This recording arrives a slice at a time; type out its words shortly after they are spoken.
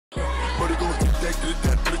Brody gon' get that, get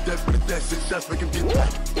that, 6 shots, make him get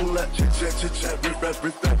that. All that chit chat, rip rap.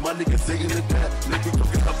 My nigga saying that. Nigga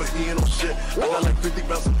talking up, but he ain't on shit. I got like 50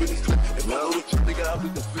 rounds of business clip. If I know the chip, nigga, I'll be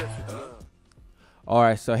the fifth.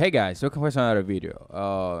 Alright, so hey guys, welcome for another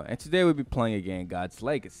video. And today we'll be playing again God's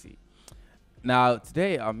Legacy. Now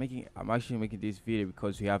today I'm actually making this video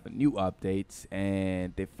because we have a new updates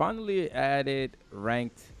and they finally added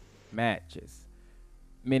ranked matches,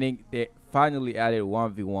 meaning they finally added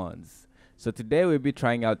 1v1s. So today we'll be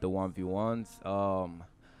trying out the 1v1s.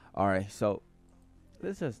 Alright, so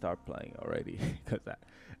let's just start playing already because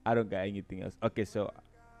I don't got anything else. Okay, so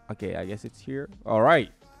I guess it's here. Alright,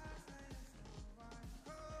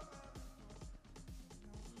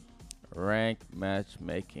 ranked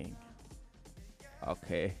matchmaking.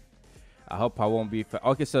 Okay, I hope I won't be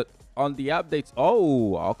okay. So on the updates,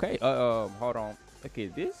 oh okay, hold on. Okay,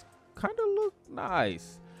 this kind of look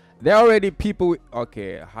nice. There already people with,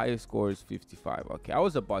 okay, highest score is 55. Okay, I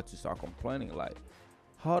was about to start complaining like,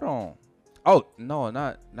 hold on. Oh no,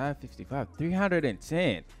 not 55,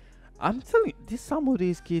 310. I'm telling you, some of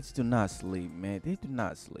these kids do not sleep, man. They do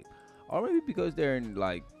not sleep, already because they're in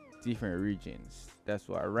like different regions. That's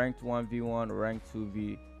why ranked 1v1, ranked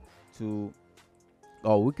 2v2.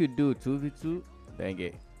 Oh, we could do 2v2. Dang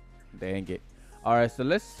it. All right, so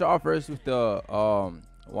let's start first with the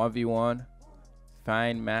 1v1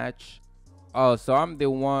 find match. Oh, so I'm the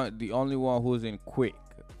only one who's in quick,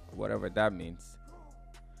 whatever that means.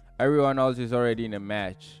 Everyone else is already in a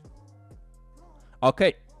match.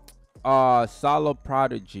 Okay, Solo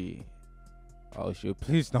Prodigy. Oh shoot,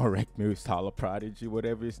 please don't rank me with Solo Prodigy,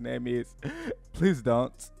 whatever his name is. Please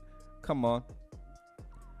don't. Come on.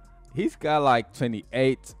 He's got like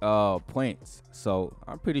 28 points, so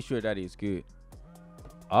I'm pretty sure that is good.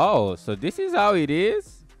 Oh, so this is how it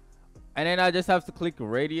is, and then I just have to click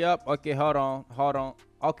ready up. Okay, hold on.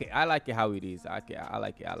 Okay, I like it how it is. Okay, I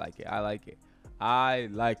like it.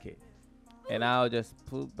 And I'll just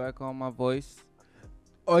put back on my voice.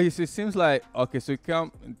 Oh, yes, it seems like, okay, so you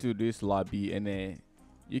come into this lobby and then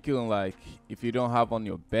you can, like, if you don't have on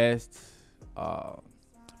your best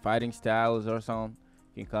fighting styles or something,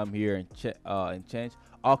 you can come here and change.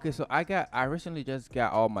 Okay, so I recently just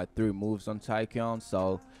got all my 3 moves on Taikyon.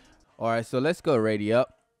 So all right, so let's go ready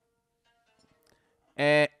up.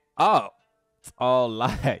 And all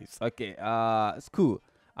lives. Okay, it's cool.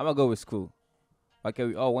 I'm gonna go with school. Okay,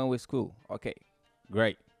 we all went with school. Okay,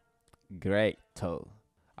 great. So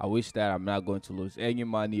I wish that I'm not going to lose any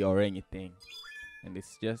money or anything. And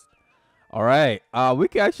it's just all right. We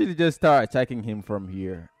can actually just start attacking him from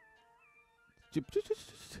here.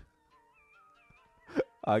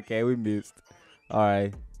 Okay, we missed. All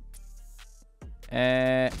right,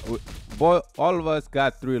 and boy, all of us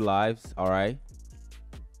got 3 lives. All right.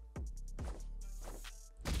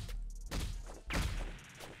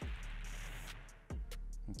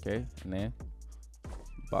 Okay, and then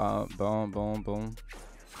boom.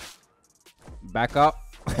 Back up.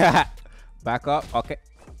 Back up. Okay,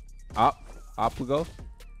 up we go.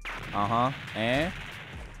 And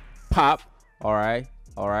pop. All right.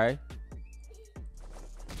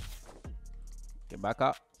 Okay, back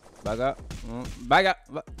up.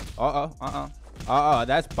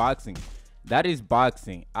 That's boxing. That is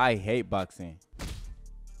boxing. I hate boxing.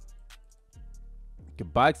 Okay,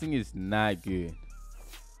 boxing is not good.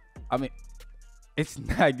 I mean, it's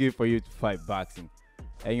not good for you to fight boxing.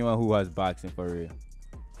 Anyone who has boxing for real.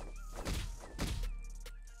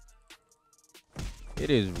 It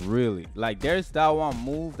is really like, there's that one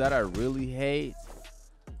move that I really hate.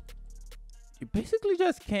 You basically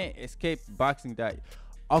just can't escape boxing that.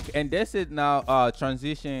 Okay, and this is now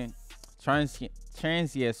transients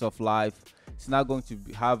of life. It's not going to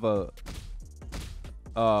have a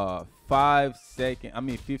 50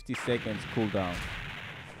 seconds cooldown.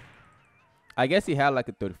 I guess he had like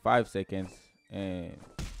a 35 seconds, and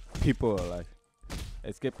people are like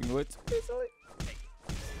escaping with easily.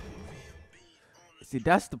 See,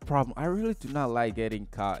 that's the problem. I really do not like getting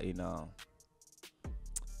caught in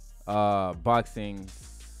boxing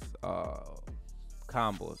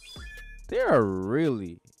combos. They are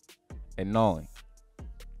really annoying.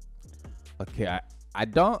 Okay, I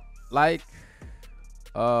don't like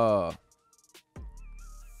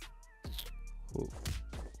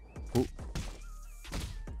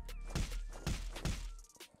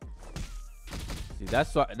see,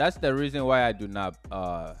 that's the reason why I do not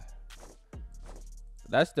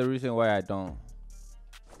that's the reason why I don't.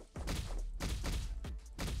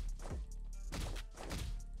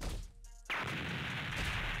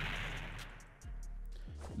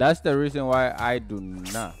 That's the reason why I do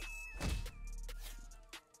not.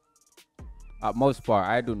 most part,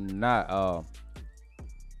 I do not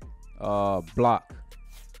block,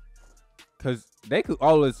 cause they could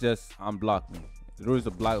always just unblock me. There is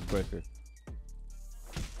a block breaker.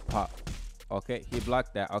 Pop. Okay, he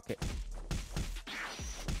blocked that. Okay,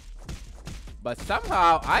 but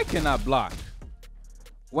somehow I cannot block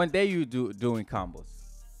when they doing combos.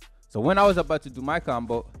 So when I was about to do my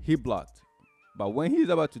combo, he blocked. But when he's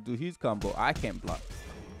about to do his combo, I can't block.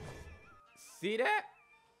 See that?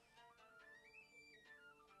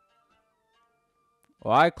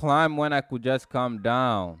 Oh, I climb when I could just come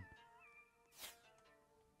down.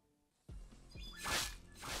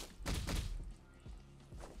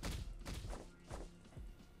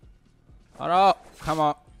 Oh no, come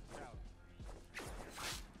on.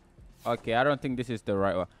 Okay, I don't think this is the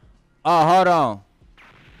right one. Oh, hold on.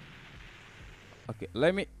 Okay,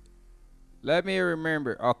 let me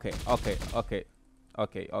remember. Okay. I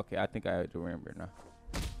think I have to remember now.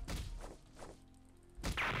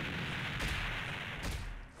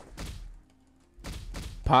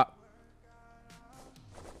 Pop.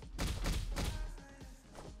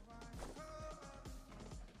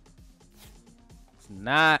 It's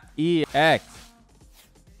not EX.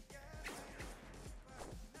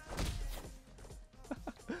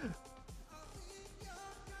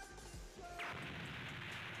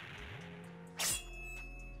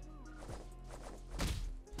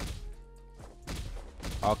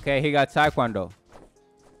 Okay, he got Taekwondo.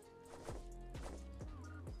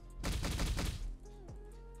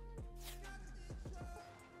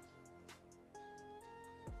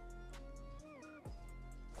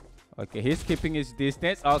 Okay, he's keeping his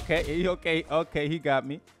distance. Okay, he got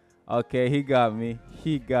me. Okay, he got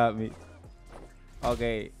me.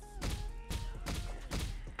 Okay.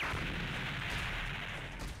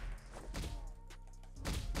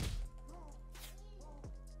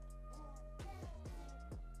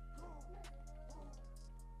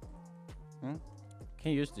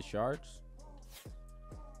 Can you use the shards?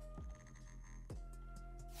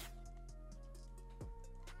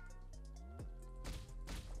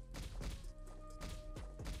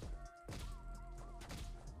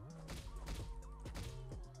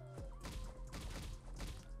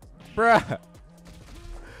 Bruh,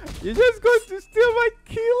 you're just going to steal my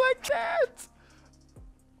kill like that?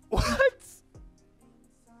 What?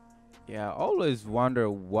 Yeah, I always wonder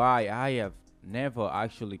why I have never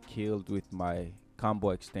actually killed with my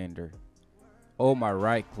combo extender or my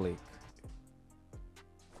right click.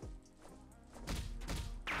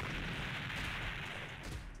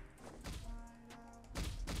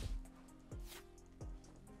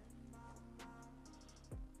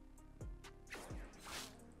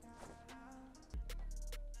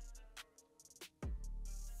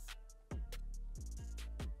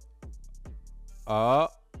 Oh,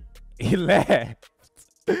 he left.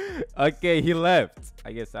 Okay, he left.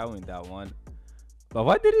 I guess I win that one. But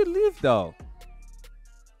why did he leave though?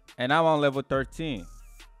 And I'm on level 13.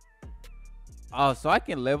 Oh, so I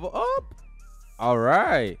can level up? All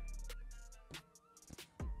right.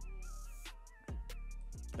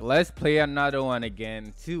 Let's play another one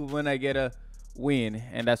again till when I get a win.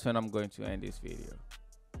 And that's when I'm going to end this video.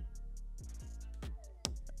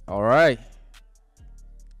 All right.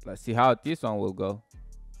 Let's see how this one will go.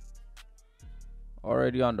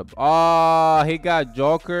 Already on the... Oh, he got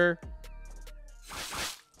Joker.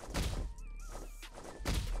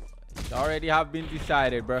 It already have been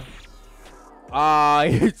decided, bro. Ah,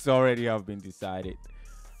 it's already have been decided.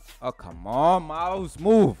 Oh, come on, mouse,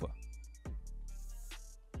 move.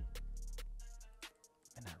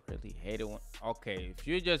 And I really hate it when... Okay, if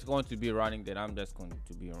you're just going to be running, then I'm just going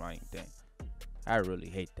to be running then. I really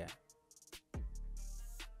hate that.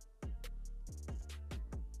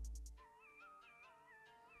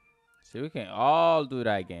 See, we can all do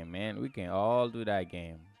that game, man. We can all do that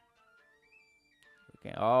game. We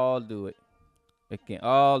can all do it. We can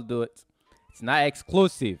all do it. It's not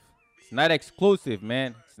exclusive. It's not exclusive,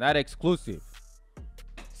 man. It's not exclusive.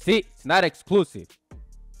 See, it's not exclusive.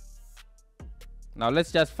 Now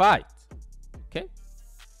let's just fight. Okay?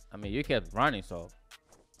 I mean, you kept running, so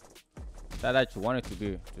that that you wanted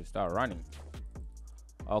to start running.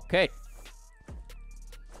 Okay.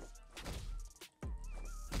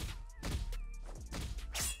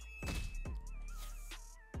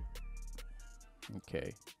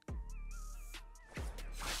 Okay.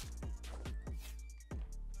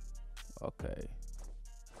 Okay.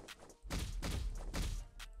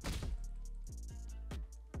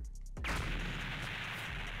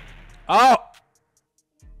 Oh!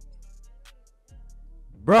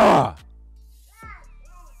 Bruh!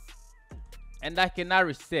 And I cannot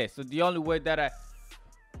reset. So the only way that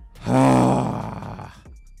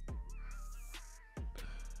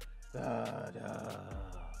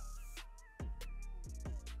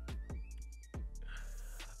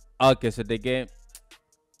Okay, so the game.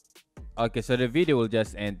 Okay, so the video will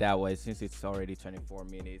just end that way since it's already 24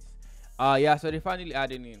 minutes. Yeah, so they finally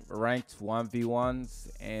added in ranked 1v1s,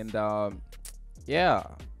 and yeah,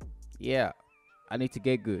 yeah, I need to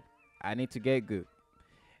get good. I need to get good,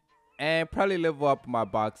 and probably level up my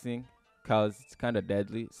boxing, cause it's kind of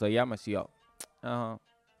deadly. So yeah, I'm gonna see y'all.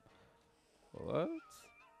 What?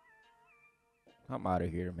 I'm out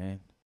of here, man.